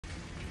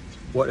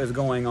What is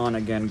going on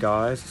again,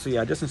 guys? So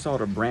yeah, I just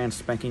installed a brand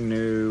spanking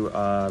new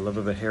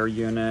Lavivid hair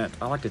unit.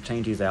 I like to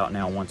change these out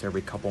now once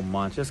every couple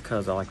months just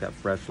because I like that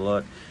fresh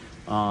look.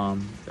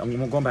 I'm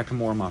going back to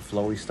more of my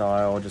flowy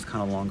style, just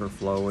kind of longer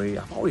flowy.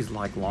 I've always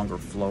liked longer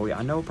flowy.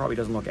 I know it probably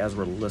doesn't look as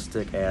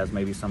realistic as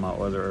maybe some of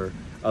my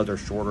other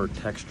shorter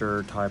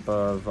texture type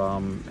of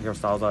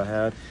hairstyles I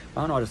had.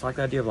 I don't know, I just like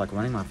the idea of like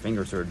running my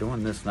fingers through,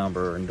 doing this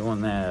number and doing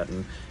that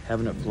and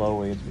having it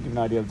flowy. It's give you an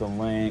idea of the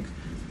length.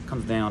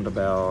 Comes down to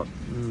about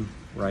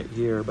right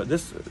here, but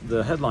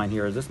the headline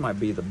here is this might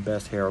be the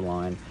best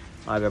hairline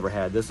I've ever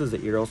had. This is the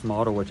Eros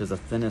model, which is the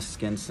thinnest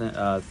skin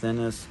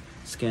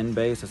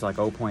base. It's like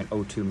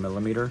 0.02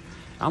 millimeter.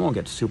 I'm gonna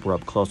get super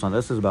up close on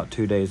this. This is about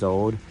 2 days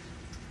old.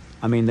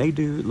 I mean,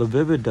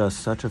 Lavivid does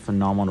such a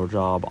phenomenal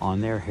job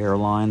on their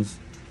hairlines.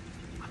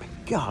 I mean,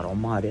 God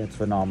almighty, it's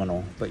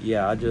phenomenal. But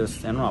yeah, and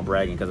I'm not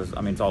bragging because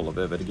it's all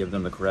Lavivid to give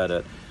them the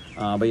credit.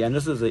 But yeah, and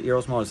this is the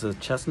Eros model. It says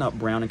chestnut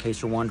brown, in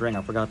case you're wondering.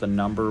 I forgot the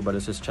number, but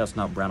it's just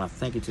chestnut brown. I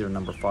think it's either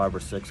number 5 or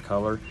 6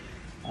 color.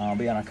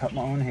 But yeah, and I cut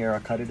my own hair. I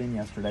cut it in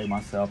yesterday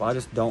myself. I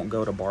just don't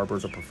go to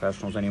barbers or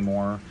professionals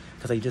anymore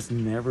because they just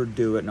never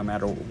do it. No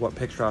matter what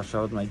picture I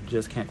show them, they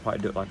just can't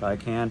quite do it like I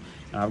can.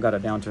 And I've got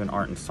it down to an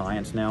art and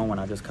science now when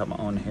I just cut my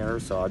own hair.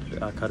 So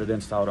I cut it in,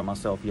 styled it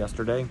myself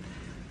yesterday.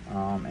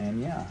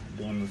 And yeah,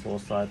 doing this little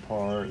side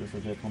part. This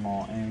is it from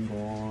all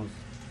angles.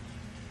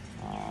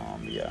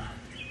 Yeah.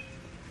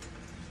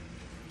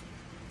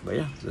 But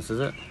yeah, this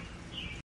is it.